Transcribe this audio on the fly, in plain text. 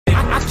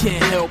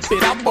can't help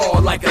it, I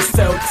ball like a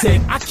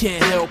Celtic. I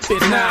can't help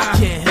it, nah, I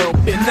can't help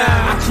it, nah,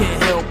 I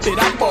can't help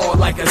it, I ball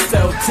like a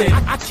Celtic.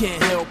 I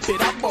can't help it,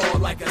 I ball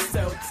like a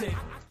Celtic.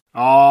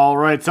 All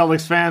right,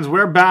 Celtics fans,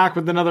 we're back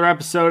with another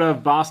episode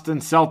of Boston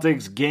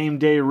Celtics Game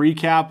Day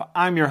Recap.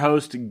 I'm your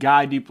host,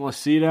 Guy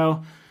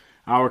DiPlacido.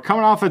 We're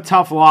coming off a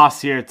tough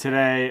loss here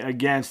today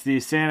against the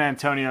San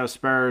Antonio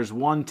Spurs,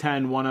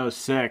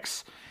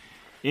 110-106,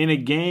 in a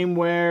game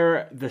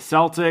where the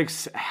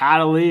Celtics had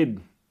a lead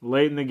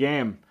late in the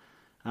game.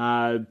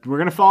 We're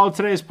going to follow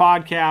today's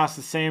podcast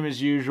the same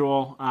as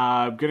usual.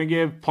 I'm going to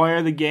give player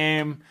of the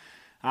game,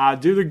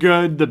 do the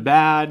good, the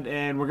bad,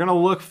 and we're going to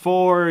look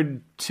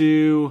forward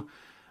to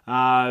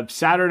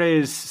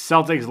Saturday's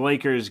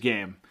Celtics-Lakers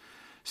game.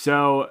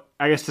 So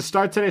I guess to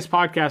start today's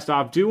podcast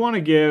off, do want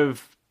to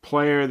give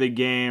player of the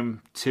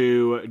game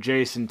to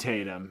Jason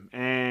Tatum.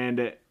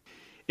 And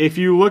if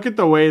you look at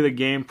the way the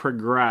game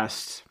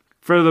progressed,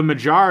 for the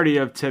majority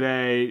of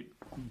today,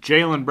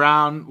 Jaylen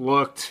Brown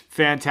looked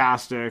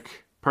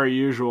fantastic per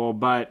usual,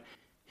 but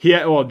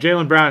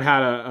Jaylen Brown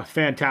had a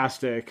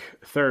fantastic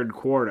third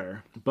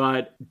quarter,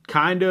 but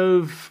kind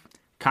of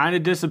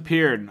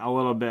disappeared a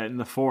little bit in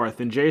the fourth,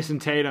 and Jason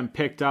Tatum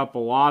picked up a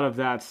lot of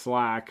that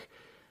slack.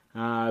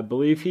 I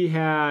believe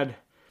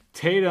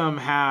Tatum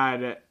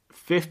had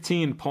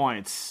 15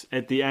 points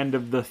at the end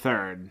of the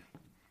third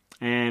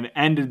and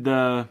ended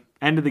the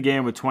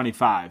game with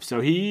 25. So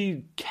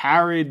he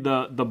carried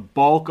the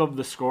bulk of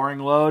the scoring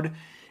load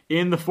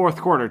in the fourth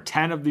quarter,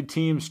 10 of the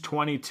team's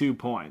 22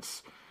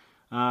 points.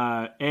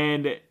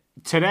 And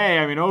today,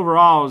 I mean,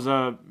 overall, it was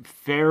a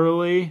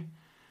fairly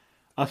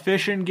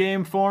efficient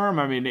game for him.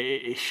 I mean,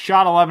 he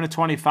shot 11 of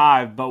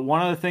 25, but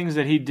one of the things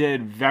that he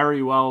did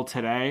very well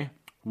today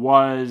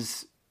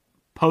was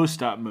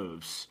post-up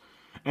moves.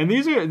 And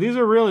these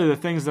are really the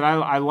things that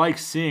I like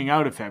seeing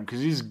out of him,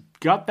 because he's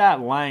got that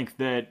length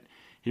that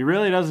he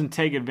really doesn't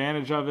take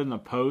advantage of in the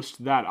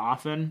post that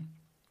often.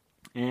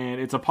 And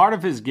it's a part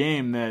of his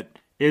game that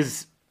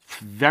is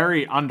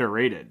very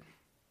underrated.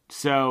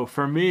 So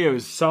for me, it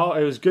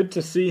was good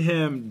to see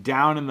him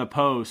down in the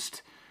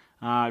post,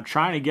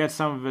 trying to get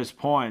some of his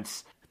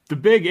points. The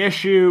big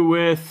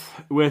issue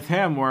with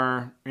him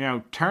were,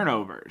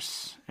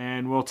 turnovers.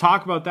 And we'll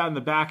talk about that in the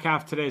back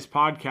half of today's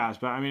podcast.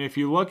 But I mean, if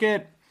you look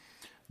at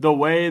the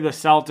way the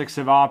Celtics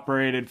have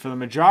operated for the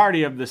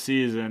majority of the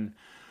season,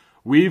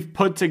 we've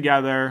put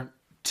together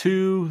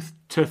 2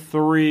 to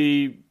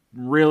 3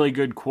 really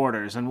good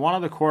quarters. And one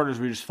of the quarters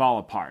we just fall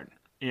apart.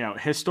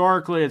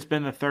 Historically, it's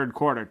been the third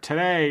quarter.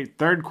 Today,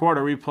 third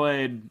quarter, we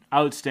played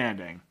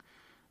outstanding.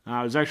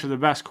 It was actually the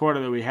best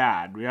quarter that we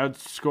had. We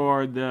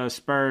outscored the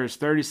Spurs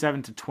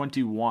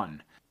 37-21.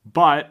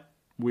 But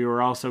we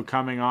were also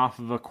coming off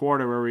of a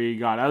quarter where we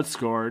got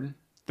outscored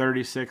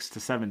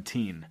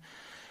 36-17.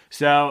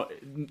 So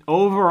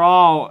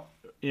overall,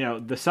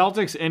 the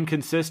Celtics'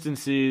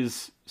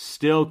 inconsistencies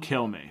still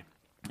kill me.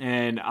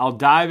 And I'll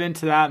dive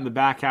into that in the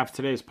back half of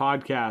today's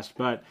podcast.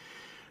 But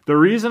the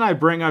reason I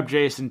bring up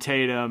Jason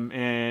Tatum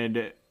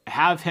and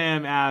have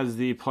him as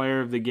the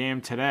player of the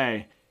game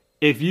today,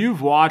 if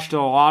you've watched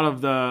a lot of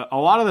the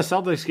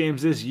Celtics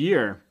games this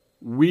year,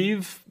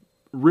 we've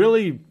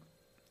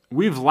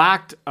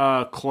lacked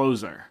a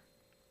closer.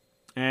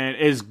 And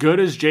as good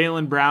as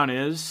Jaylen Brown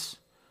is,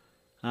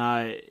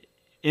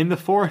 in the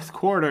fourth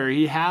quarter,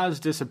 he has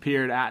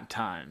disappeared at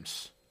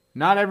times.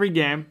 Not every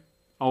game.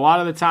 A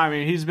lot of the time, I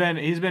mean, he's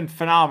been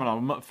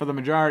phenomenal for the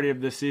majority of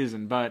this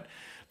season, but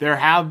there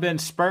have been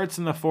spurts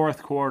in the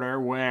fourth quarter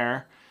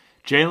where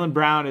Jaylen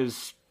Brown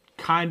has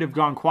kind of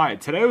gone quiet.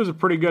 Today was a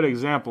pretty good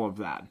example of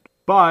that.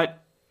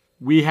 But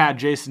we had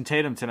Jason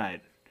Tatum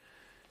tonight,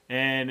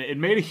 and it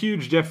made a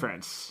huge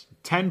difference.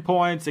 10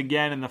 points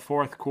again in the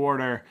fourth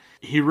quarter.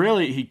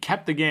 He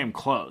kept the game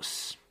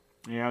close.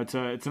 It's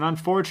an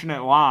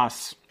unfortunate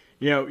loss.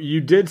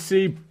 You did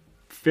see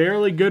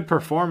fairly good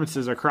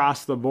performances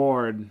across the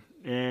board,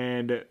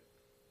 and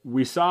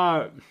we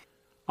saw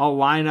a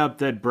lineup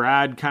that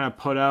Brad kind of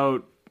put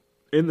out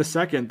in the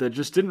second that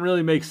just didn't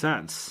really make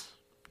sense.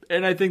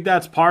 And I think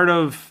that's part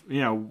of,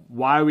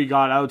 why we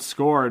got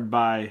outscored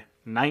by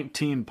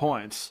 19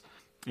 points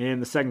in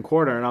the second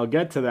quarter, and I'll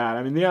get to that.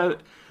 I mean,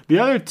 the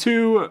other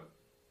two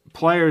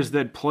players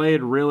that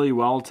played really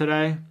well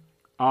today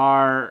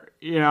are,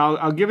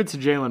 I'll give it to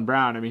Jaylen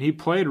Brown. I mean, he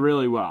played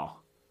really well.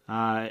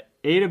 8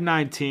 of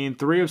 19,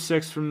 3 of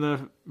 6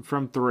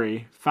 from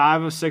 3,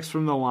 5 of 6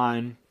 from the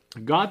line.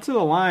 Got to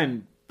the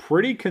line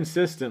pretty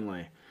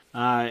consistently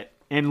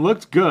and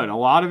looked good. A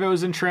lot of it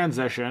was in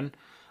transition.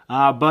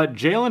 But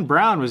Jaylen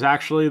Brown was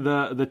actually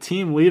the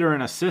team leader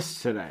in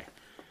assists today.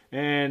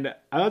 And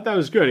I thought that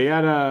was good. He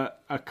had a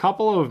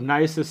couple of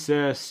nice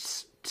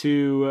assists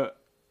to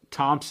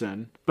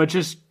Thompson, but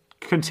just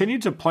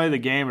continued to play the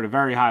game at a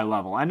very high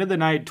level. End of the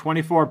night,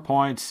 24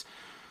 points,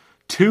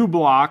 2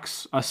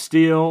 blocks, a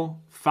steal,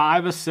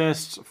 5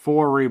 assists,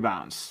 4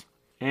 rebounds.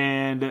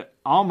 And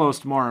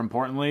almost more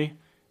importantly,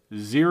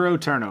 0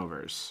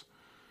 turnovers.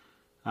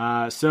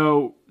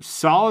 So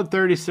solid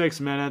 36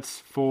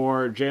 minutes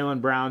for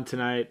Jaylen Brown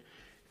tonight.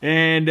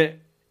 And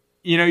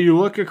you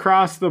look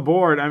across the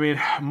board. I mean,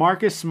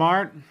 Marcus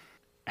Smart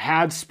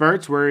had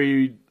spurts where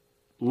he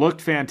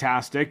looked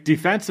fantastic.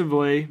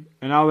 Defensively,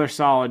 another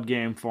solid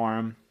game for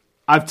him.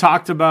 I've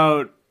talked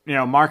about,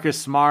 Marcus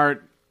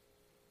Smart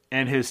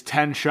and his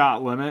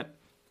 10-shot limit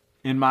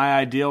in my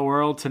ideal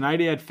world. Tonight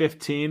he had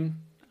 15,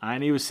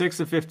 and he was 6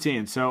 of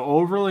 15. So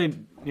overly,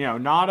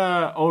 not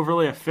a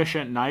overly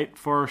efficient night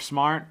for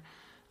Smart.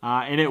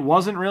 And it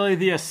wasn't really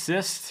the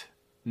assist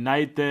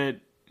night that,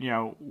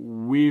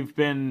 we've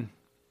been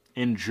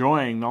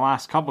enjoying the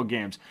last couple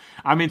games.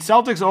 I mean,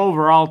 Celtics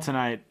overall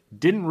tonight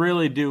didn't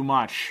really do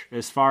much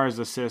as far as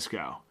assists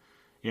go.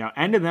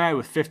 End of the night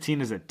with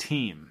 15 as a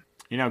team.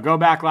 Go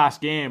back last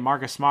game,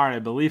 Marcus Smart, I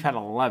believe, had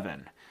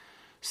 11.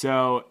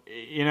 So,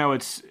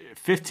 it's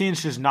 15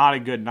 is just not a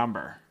good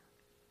number.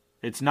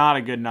 It's not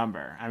a good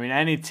number. I mean,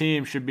 any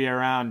team should be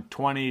around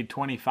 20,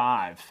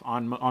 25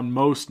 on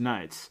most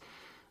nights.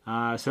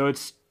 So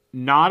it's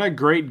not a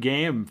great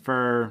game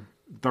for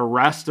the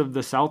rest of the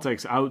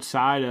Celtics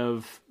outside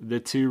of the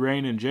two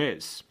reigning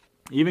Jays.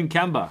 Even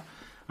Kemba.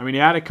 I mean,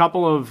 he had a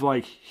couple of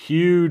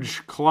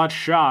huge clutch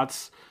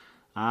shots,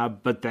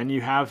 but then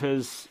you have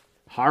his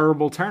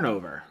horrible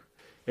turnover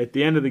at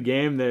the end of the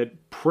game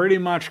that pretty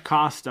much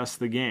cost us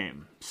the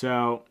game.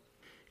 So,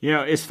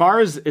 as far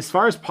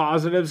as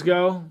positives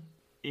go,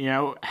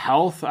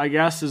 health, I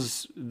guess,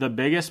 is the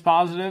biggest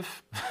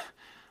positive.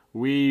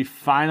 We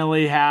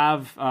finally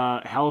have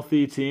a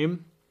healthy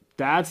team.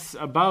 That's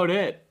about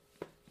it.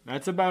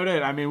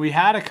 I mean, we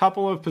had a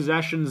couple of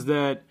possessions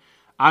that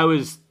I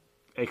was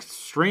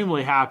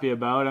extremely happy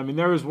about. I mean,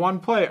 there was one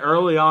play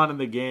early on in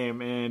the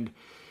game, and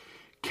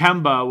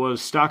Kemba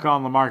was stuck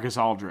on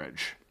LaMarcus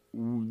Aldridge.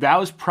 That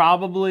was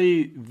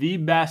probably the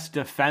best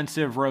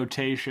defensive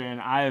rotation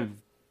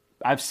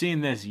I've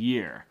seen this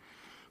year.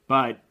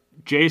 But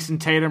Jason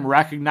Tatum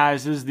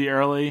recognizes the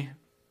early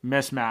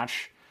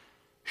mismatch,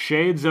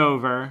 shades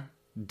over,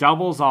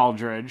 doubles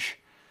Aldridge.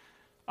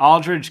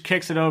 Aldridge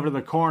kicks it over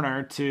the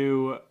corner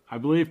to, I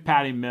believe,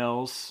 Patty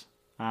Mills,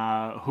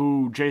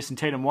 who Jason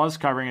Tatum was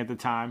covering at the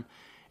time,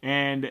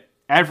 and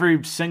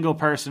every single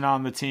person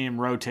on the team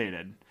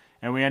rotated.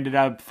 And we ended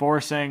up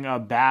forcing a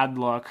bad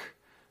look,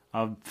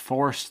 a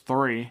forced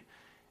three.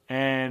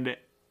 And,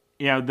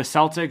 the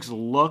Celtics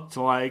looked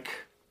like,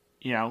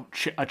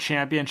 a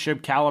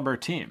championship caliber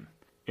team.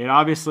 It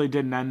obviously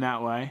didn't end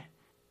that way.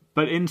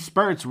 But in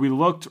spurts, we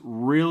looked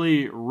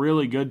really,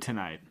 really good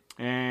tonight.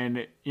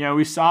 And,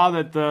 we saw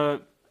that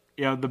the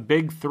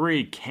big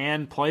three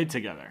can play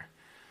together.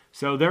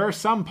 So there are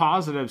some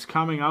positives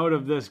coming out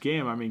of this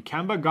game. I mean,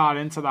 Kemba got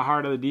into the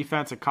heart of the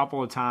defense a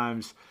couple of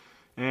times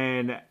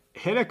and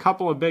hit a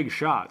couple of big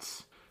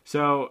shots.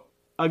 So,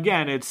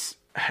 again, it's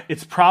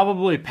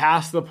probably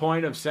past the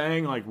point of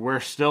saying, we're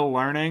still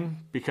learning,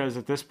 because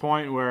at this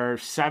point we're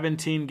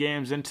 17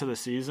 games into the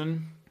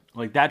season.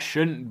 That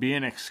shouldn't be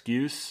an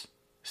excuse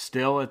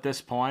still at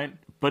this point.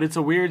 But it's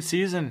a weird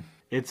season.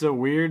 It's a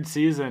weird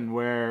season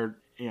where,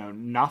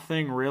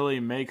 nothing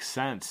really makes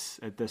sense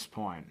at this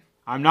point.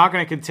 I'm not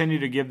going to continue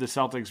to give the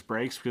Celtics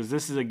breaks because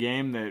this is a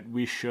game that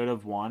we should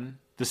have won.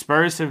 The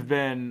Spurs have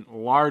been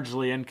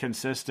largely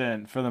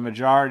inconsistent for the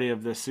majority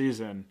of this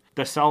season.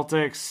 The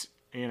Celtics,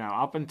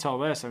 up until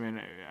this, I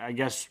mean, I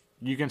guess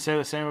you can say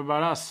the same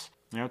about us.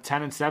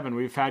 10-7,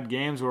 we've had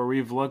games where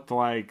we've looked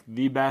like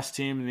the best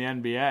team in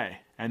the NBA.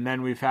 And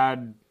then we've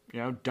had,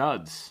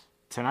 duds.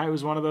 Tonight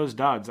was one of those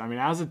duds. I mean,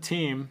 as a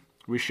team,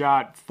 we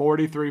shot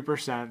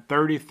 43%,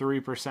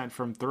 33%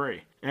 from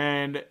three.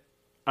 And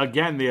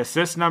again, the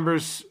assist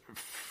numbers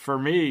for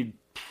me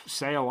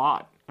say a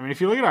lot. I mean, if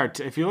you look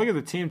at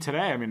the team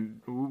today, I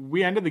mean,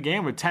 we ended the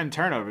game with 10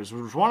 turnovers,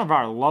 which was one of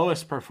our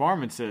lowest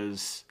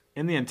performances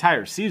in the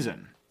entire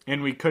season,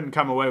 and we couldn't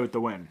come away with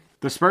the win.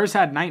 The Spurs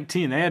had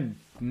 19. They had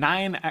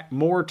 9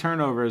 more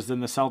turnovers than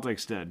the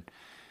Celtics did,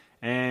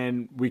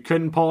 and we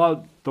couldn't pull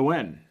out the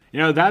win.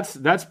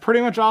 That's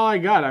pretty much all I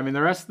got. I mean,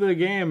 the rest of the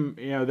game,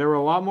 there were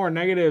a lot more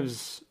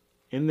negatives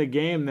in the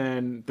game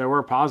than there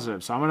were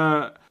positives. So I'm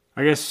going to,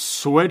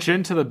 switch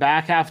into the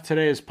back half of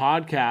today's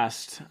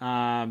podcast,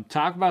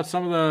 talk about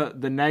some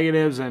of the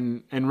negatives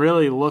and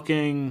really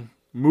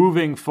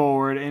moving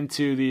forward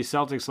into the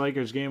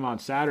Celtics-Lakers game on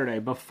Saturday.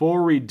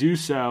 Before we do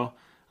so,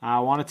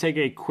 I want to take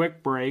a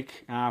quick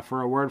break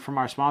for a word from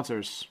our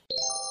sponsors.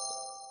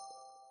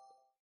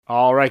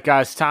 All right,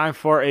 guys, time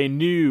for a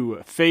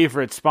new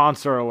favorite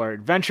sponsor alert,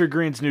 Venture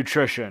Greens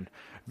Nutrition.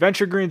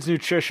 Venture Greens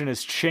Nutrition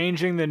is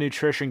changing the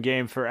nutrition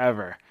game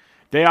forever.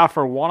 They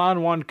offer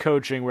one-on-one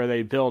coaching where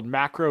they build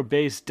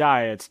macro-based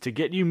diets to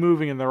get you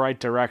moving in the right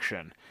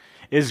direction.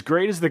 As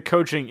great as the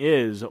coaching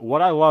is,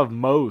 what I love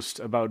most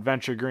about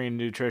Venture Green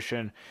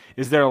Nutrition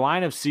is their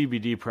line of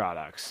CBD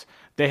products.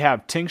 They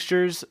have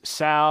tinctures,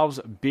 salves,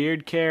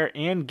 beard care,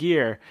 and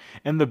gear,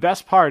 and the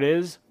best part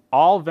is,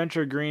 all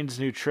Venture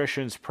Greens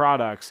Nutrition's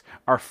products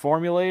are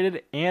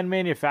formulated and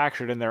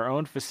manufactured in their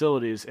own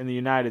facilities in the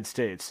United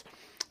States.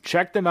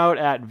 Check them out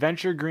at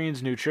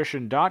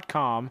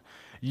venturegreensnutrition.com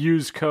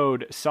use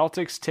code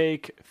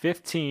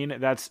CelticsTake15.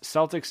 That's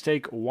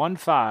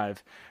CelticsTake15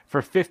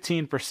 for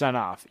 15%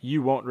 off.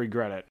 You won't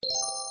regret it.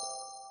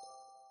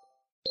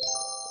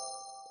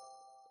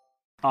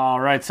 All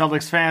right,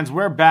 Celtics fans,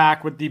 we're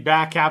back with the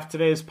back half of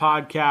today's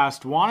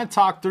podcast. Want to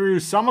talk through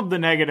some of the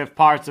negative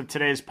parts of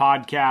today's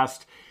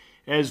podcast,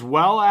 as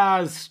well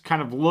as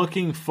kind of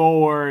looking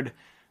forward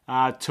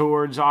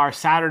towards our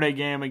Saturday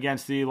game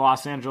against the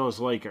Los Angeles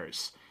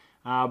Lakers.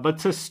 But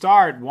to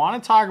start,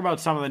 want to talk about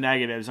some of the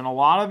negatives, and a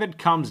lot of it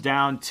comes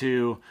down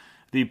to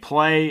the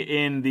play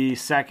in the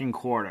second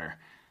quarter.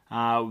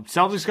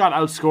 Celtics got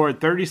outscored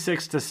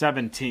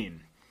 36-17,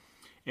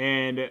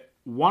 and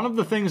one of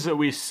the things that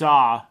we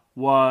saw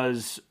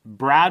was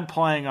Brad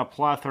playing a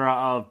plethora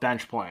of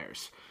bench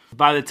players.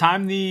 By the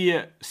time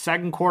the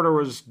second quarter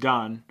was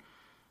done,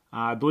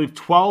 I believe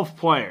 12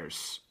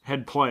 players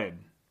had played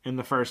in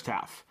the first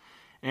half.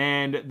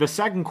 And the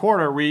second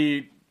quarter,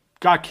 we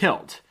got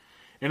killed.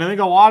 And I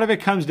think a lot of it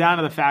comes down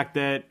to the fact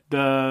that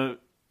the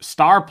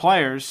star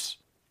players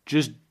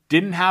just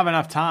didn't have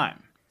enough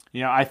time.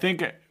 You know, I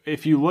think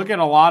if you look at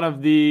a lot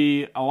of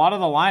the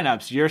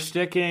lineups, you're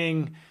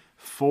sticking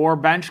 4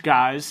 bench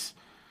guys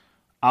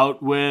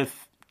out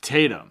with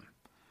Tatum.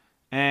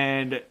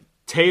 And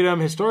Tatum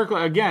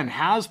historically, again,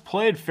 has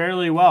played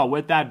fairly well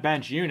with that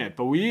bench unit,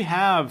 but we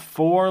have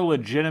 4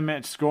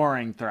 legitimate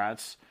scoring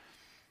threats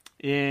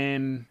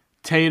in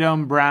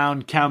Tatum,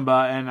 Brown,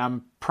 Kemba, and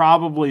I'm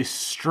probably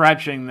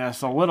stretching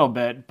this a little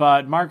bit,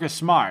 but Marcus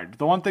Smart.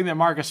 The one thing that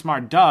Marcus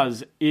Smart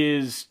does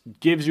is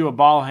gives you a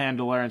ball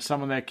handler and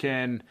someone that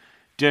can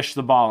dish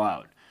the ball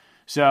out.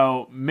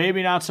 So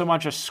maybe not so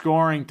much a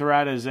scoring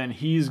threat as in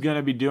he's going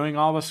to be doing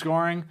all the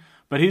scoring,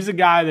 but he's a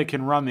guy that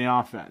can run the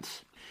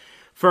offense.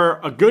 For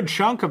a good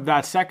chunk of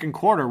that second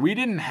quarter, we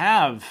didn't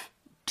have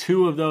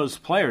 2 of those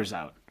players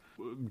out.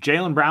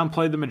 Jaylen Brown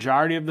played the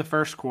majority of the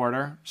first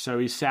quarter, so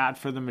he sat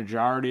for the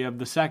majority of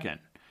the second.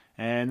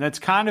 And that's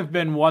kind of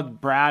been what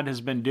Brad has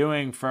been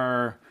doing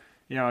for,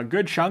 a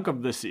good chunk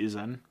of the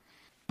season.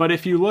 But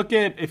if you look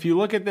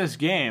at this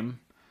game,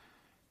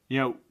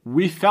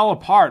 we fell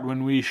apart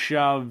when we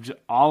shoved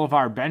all of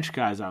our bench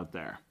guys out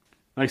there.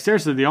 Like,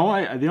 seriously, the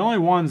only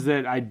ones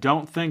that I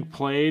don't think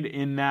played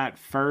in that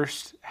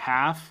first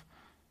half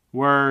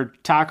were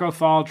Taco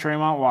Fall,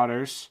 Tremont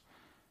Waters,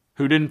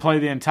 who didn't play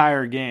the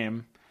entire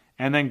game,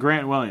 and then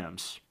Grant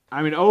Williams.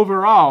 I mean,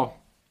 overall,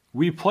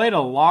 we played a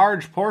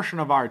large portion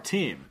of our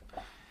team.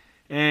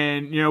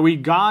 And, we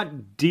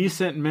got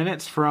decent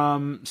minutes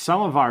from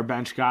some of our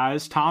bench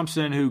guys.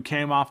 Thompson, who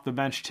came off the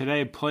bench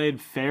today, played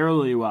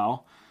fairly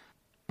well.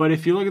 But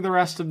if you look at the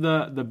rest of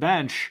the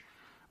bench,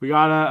 we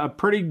got a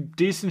pretty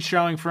decent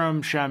showing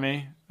from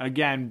Shemi.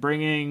 Again,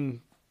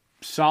 bringing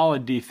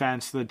solid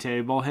defense to the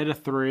table, hit a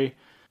 3.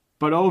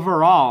 But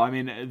overall, I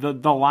mean, the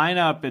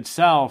lineup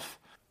itself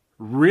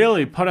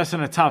really put us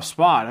in a tough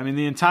spot. I mean,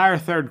 the entire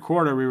third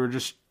quarter, we were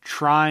just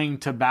trying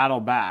to battle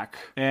back.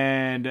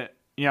 And,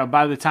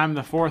 by the time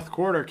the fourth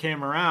quarter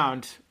came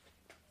around,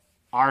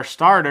 our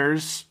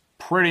starters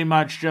pretty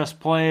much just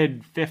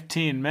played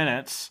 15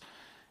 minutes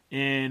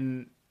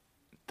in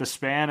the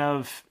span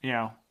of,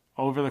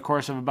 over the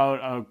course of about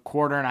a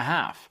quarter and a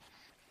half.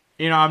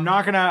 I'm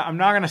not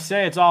gonna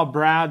say it's all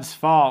Brad's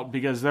fault,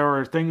 because there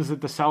were things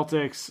that the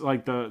Celtics,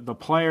 like the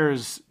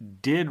players,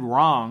 did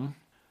wrong.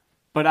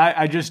 But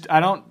I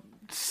don't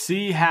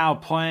see how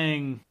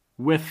playing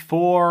with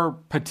 4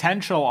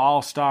 potential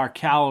all-star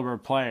caliber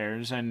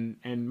players, and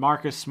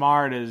Marcus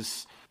Smart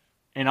is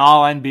an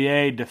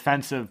all-NBA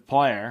defensive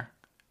player,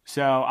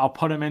 so I'll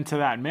put him into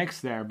that mix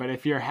there. But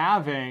if you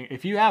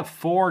have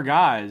 4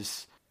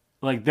 guys,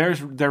 like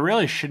there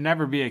really should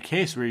never be a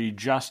case where you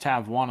just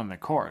have one on the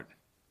court.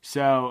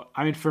 So,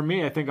 I mean, for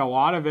me, I think a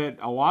lot of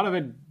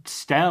it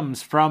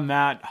stems from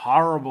that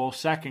horrible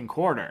second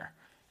quarter,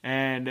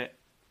 and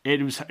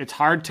it's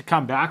hard to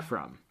come back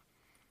from.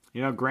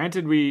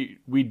 Granted,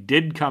 we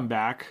did come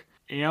back.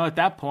 At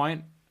that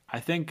point, I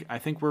think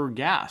we're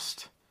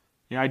gassed.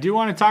 I do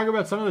want to talk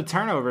about some of the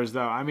turnovers,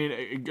 though. I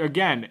mean,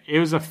 again, it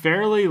was a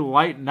fairly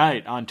light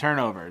night on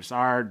turnovers.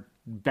 Our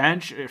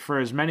bench, for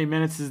as many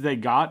minutes as they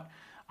got,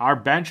 our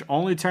bench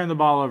only turned the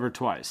ball over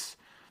twice.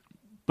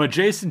 But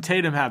Jason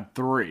Tatum had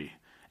 3,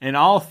 and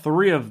all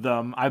 3 of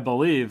them, I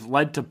believe,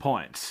 led to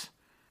points.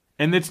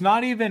 And it's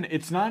not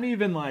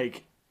even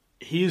like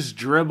he's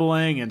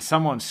dribbling and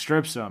someone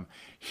strips him.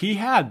 He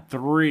had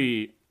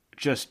 3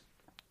 just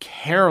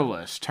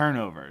careless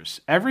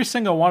turnovers. Every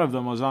single one of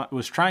them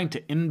was trying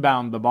to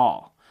inbound the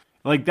ball.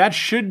 Like, that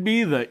should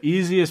be the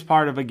easiest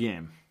part of a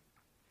game.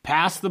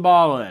 Pass the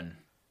ball in.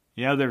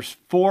 There's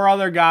 4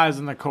 other guys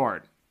in the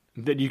court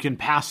that you can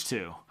pass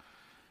to.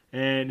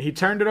 And he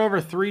turned it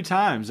over 3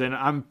 times, and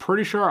I'm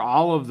pretty sure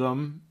all of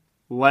them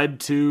led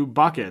to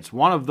buckets.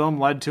 One of them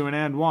led to an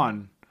and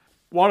one.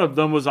 One of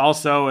them was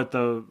also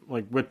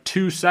with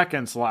 2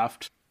 seconds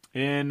left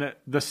in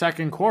the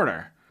second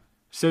quarter.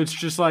 So it's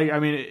just like, I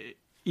mean,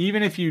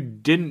 even if you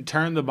didn't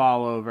turn the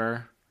ball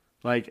over,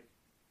 like,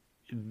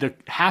 the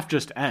half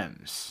just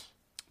ends.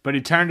 But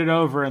he turned it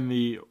over in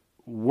the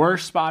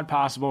worst spot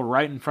possible,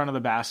 right in front of the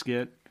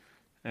basket,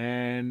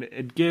 and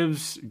it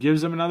gives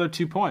them another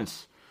 2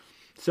 points.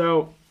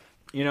 So,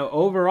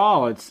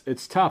 overall,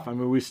 it's tough. I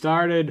mean,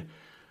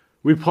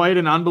 we played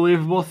an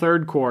unbelievable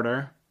third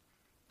quarter.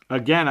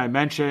 Again, I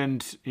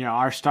mentioned,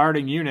 our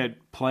starting unit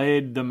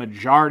played the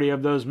majority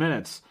of those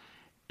minutes,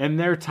 and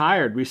they're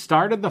tired. We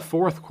started the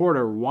fourth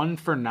quarter 1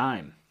 for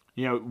 9.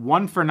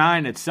 1 for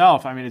 9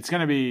 itself, I mean, it's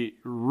going to be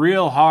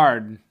real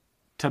hard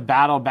to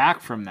battle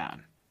back from that.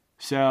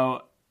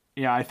 So,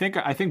 I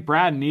think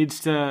Brad needs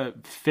to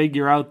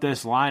figure out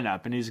this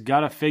lineup, and he's got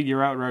to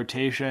figure out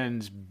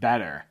rotations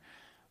better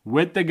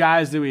with the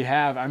guys that we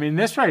have. I mean,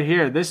 this right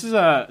here, this is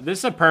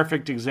a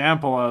perfect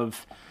example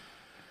of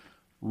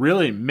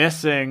really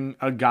missing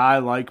a guy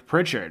like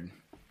Pritchard.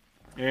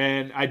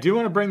 And I do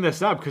want to bring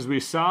this up because we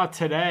saw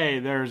today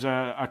there's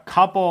a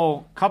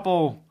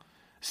couple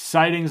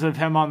sightings of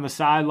him on the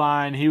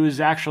sideline. He was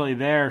actually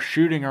there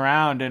shooting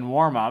around in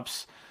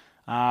warm-ups,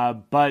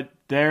 but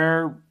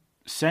they're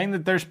saying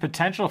that there's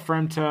potential for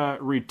him to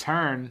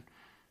return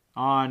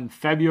on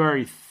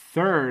February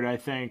 3rd, I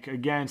think,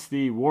 against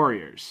the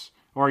Warriors,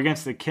 or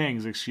against the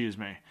Kings, excuse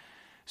me.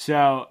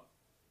 So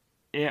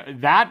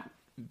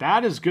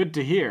that is good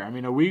to hear. I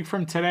mean, a week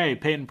from today,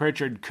 Peyton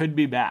Pritchard could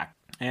be back.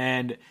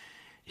 And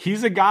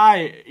he's a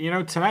guy,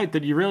 tonight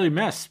that you really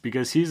miss,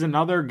 because he's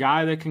another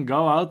guy that can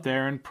go out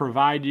there and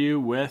provide you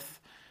with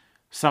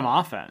some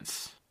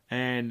offense.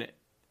 And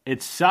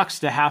it sucks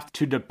to have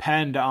to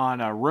depend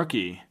on a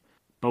rookie,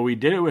 but we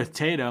did it with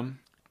Tatum.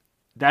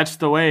 That's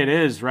the way it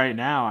is right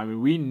now. I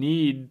mean, we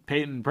need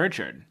Peyton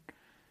Pritchard.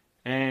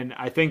 And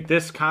I think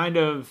this kind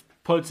of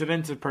puts it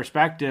into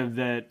perspective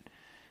that,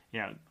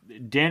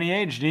 Danny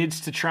Ainge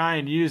needs to try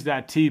and use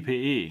that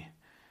TPE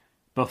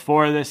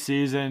before this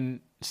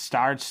season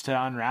starts to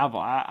unravel.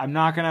 I'm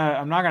not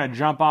gonna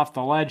jump off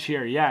the ledge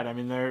here yet. I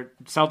mean,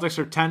 Celtics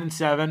are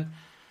 10-7,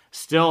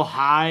 still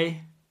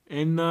high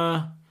in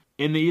the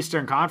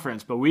Eastern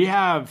Conference, but we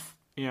have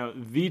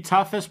the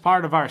toughest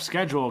part of our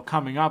schedule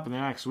coming up in the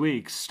next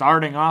week,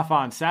 starting off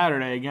on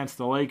Saturday against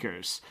the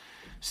Lakers.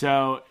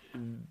 So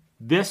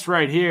this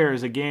right here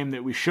is a game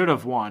that we should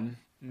have won.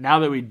 Now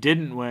that we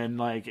didn't win,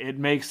 it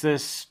makes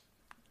this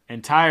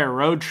entire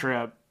road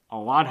trip a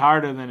lot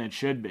harder than it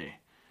should be.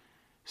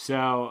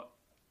 So,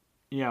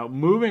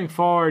 moving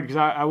forward, because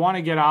I want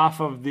to get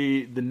off of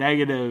the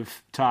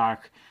negative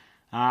talk,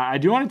 I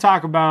do want to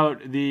talk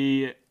about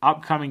the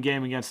upcoming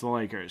game against the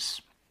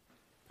Lakers.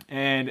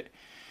 And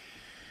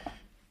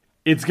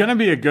it's going to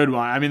be a good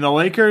one. I mean, the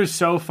Lakers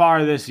so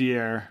far this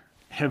year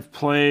have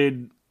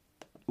played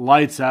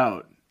lights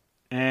out.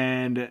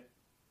 And,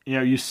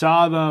 you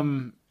saw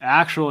them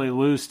actually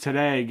lose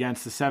today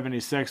against the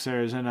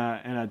 76ers in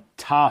a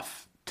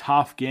tough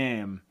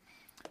game,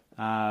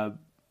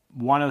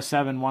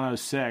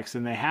 107-106,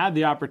 and they had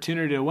the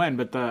opportunity to win,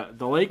 but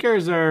the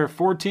Lakers are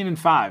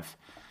 14-5,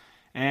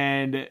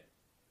 and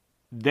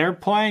they're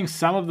playing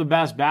some of the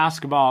best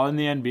basketball in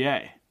the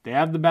NBA. They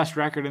have the best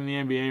record in the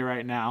NBA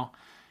right now,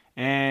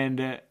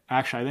 and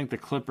actually I think the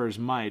Clippers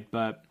might,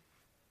 but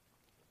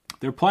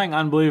they're playing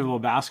unbelievable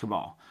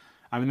basketball.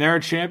 I mean, they're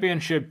a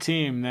championship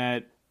team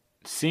that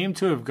seem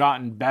to have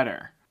gotten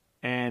better,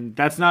 and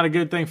that's not a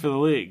good thing for the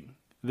league.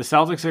 The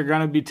Celtics are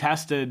going to be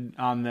tested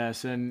on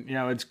this, and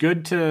it's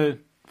good to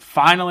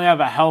finally have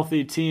a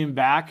healthy team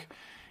back,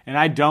 and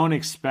I don't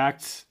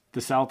expect the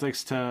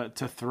Celtics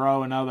to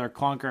throw another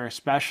clunker,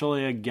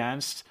 especially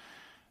against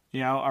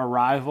a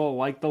rival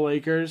like the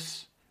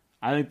Lakers.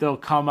 I think they'll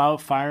come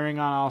out firing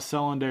on all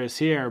cylinders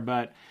here,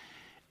 but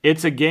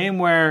it's a game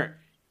where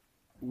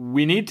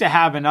we need to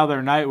have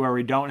another night where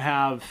we don't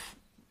have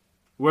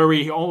where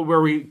we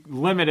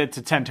limit it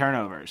to 10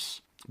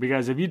 turnovers.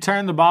 Because if you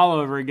turn the ball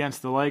over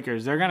against the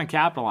Lakers, they're going to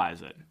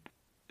capitalize it.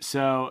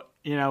 So,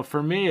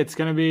 for me, it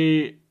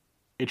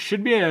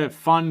should be a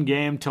fun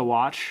game to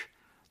watch.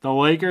 The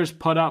Lakers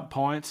put up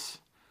points.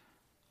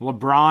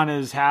 LeBron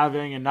is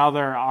having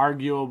another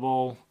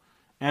arguable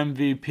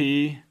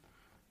MVP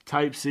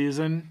type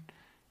season.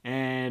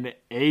 And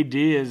AD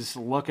is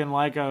looking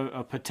like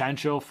a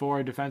potential for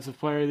a Defensive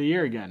Player of the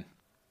Year again.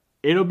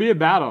 It'll be a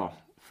battle.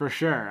 For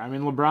sure. I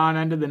mean, LeBron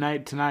ended the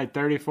night tonight,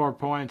 34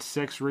 points,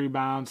 6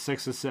 rebounds,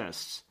 6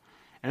 assists.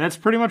 And that's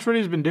pretty much what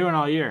he's been doing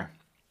all year.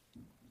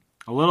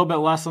 A little bit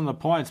less on the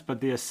points, but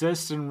the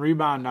assists and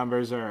rebound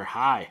numbers are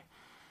high.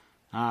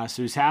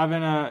 So he's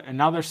having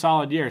another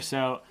solid year.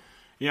 So,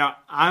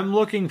 I'm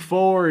looking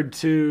forward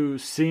to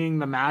seeing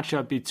the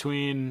matchup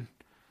between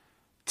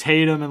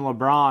Tatum and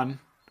LeBron.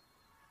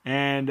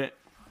 And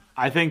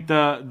I think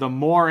the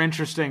more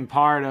interesting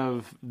part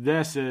of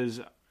this is,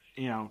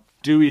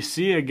 do we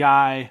see a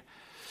guy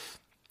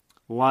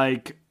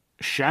like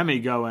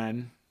Shemi go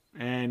in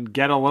and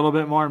get a little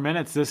bit more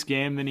minutes this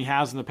game than he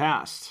has in the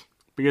past?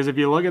 Because if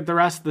you look at the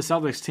rest of the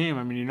Celtics team,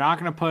 I mean, you're not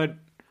going to put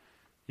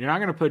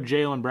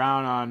Jaylen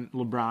Brown on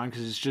LeBron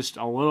because it's just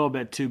a little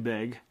bit too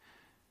big.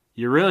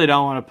 You really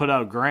don't want to put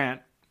out Grant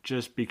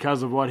just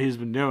because of what he's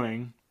been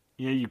doing.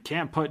 You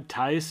can't put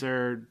Tice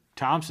or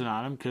Thompson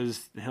on him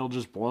because he'll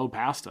just blow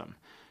past him.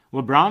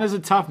 LeBron is a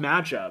tough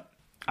matchup.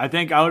 I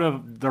think out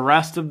of the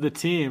rest of the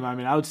team, I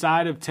mean,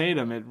 outside of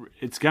Tatum,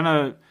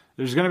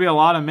 there's gonna be a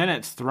lot of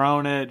minutes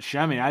thrown at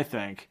Shemi, I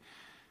think.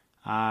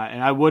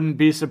 And I wouldn't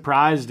be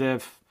surprised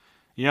if,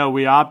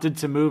 we opted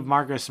to move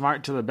Marcus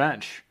Smart to the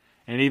bench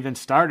and even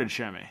started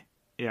Shemi.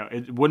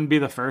 It wouldn't be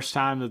the first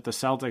time that the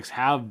Celtics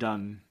have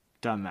done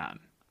that.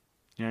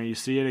 You've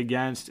seen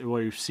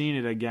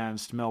it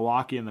against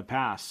Milwaukee in the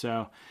past.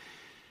 So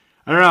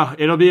I don't know.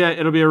 It'll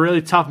be a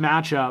really tough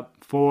matchup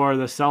for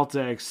the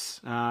Celtics.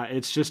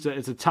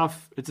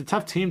 It's a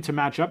tough team to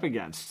match up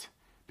against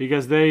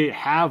because they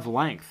have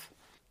length.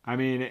 I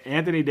mean,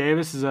 Anthony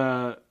Davis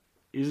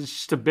he's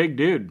just a big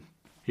dude.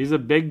 He's a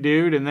big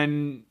dude, and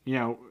then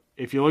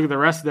if you look at the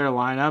rest of their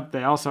lineup,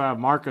 they also have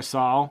Marc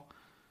Gasol,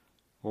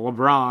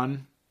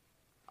 LeBron,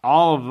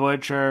 all of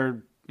which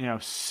are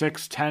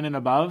 6'10" and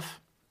above,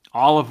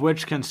 all of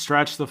which can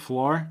stretch the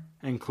floor,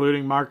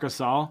 including Marc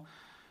Gasol.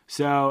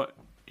 So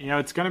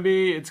it's gonna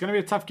be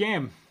a tough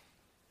game.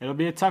 It'll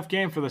be a tough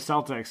game for the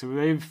Celtics.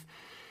 They've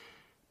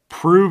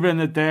proven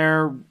that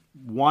they're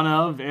one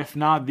of, if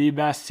not the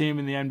best team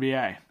in the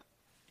NBA.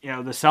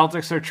 The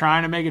Celtics are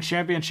trying to make a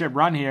championship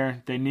run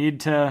here. They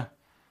need to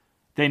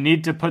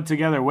put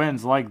together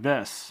wins like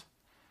this.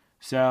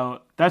 So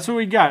that's what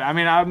we got. I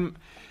mean,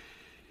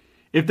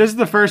 if this is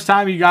the first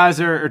time you guys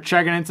are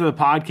checking into the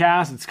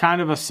podcast, it's kind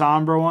of a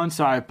somber one,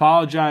 so I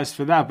apologize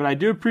for that. But I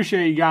do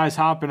appreciate you guys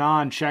hopping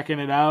on, checking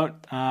it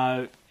out.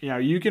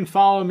 You can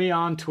follow me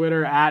on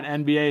Twitter at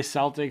NBA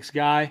Celtics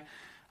Guy,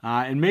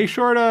 and make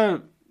sure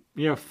to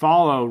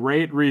follow,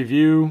 rate,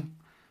 review,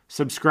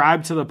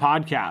 subscribe to the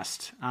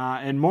podcast,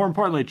 and more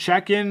importantly,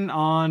 check in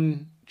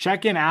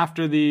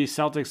after the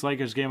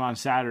Celtics-Lakers game on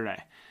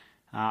Saturday.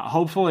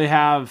 Hopefully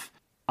have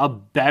a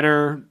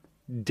better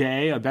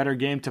day, a better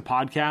game to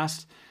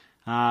podcast.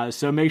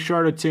 So make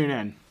sure to tune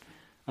in.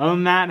 Other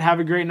than that, have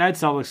a great night,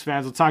 Celtics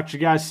fans. We'll talk to you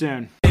guys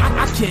soon.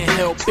 I can't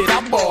help it,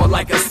 I ball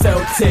like a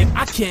Celtic.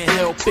 I can't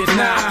help it,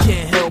 I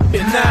can't help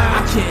it,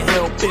 I can't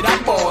help it,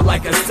 I ball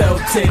like a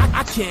Celtic.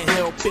 I can't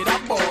help it,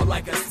 I ball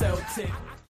like a Celtic.